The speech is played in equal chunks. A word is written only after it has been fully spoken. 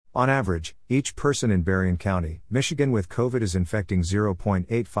On average, each person in Berrien County, Michigan with COVID is infecting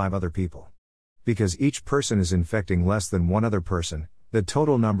 0.85 other people. Because each person is infecting less than one other person, the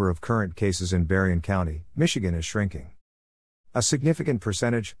total number of current cases in Berrien County, Michigan is shrinking. A significant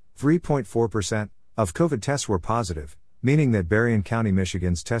percentage, 3.4%, of COVID tests were positive, meaning that Berrien County,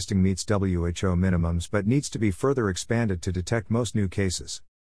 Michigan's testing meets WHO minimums but needs to be further expanded to detect most new cases.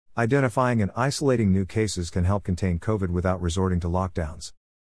 Identifying and isolating new cases can help contain COVID without resorting to lockdowns.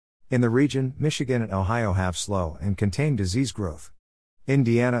 In the region, Michigan and Ohio have slow and contained disease growth.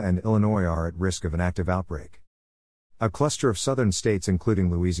 Indiana and Illinois are at risk of an active outbreak. A cluster of southern states including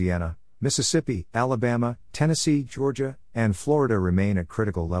Louisiana, Mississippi, Alabama, Tennessee, Georgia, and Florida remain at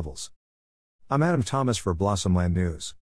critical levels. I'm Adam Thomas for Blossomland News.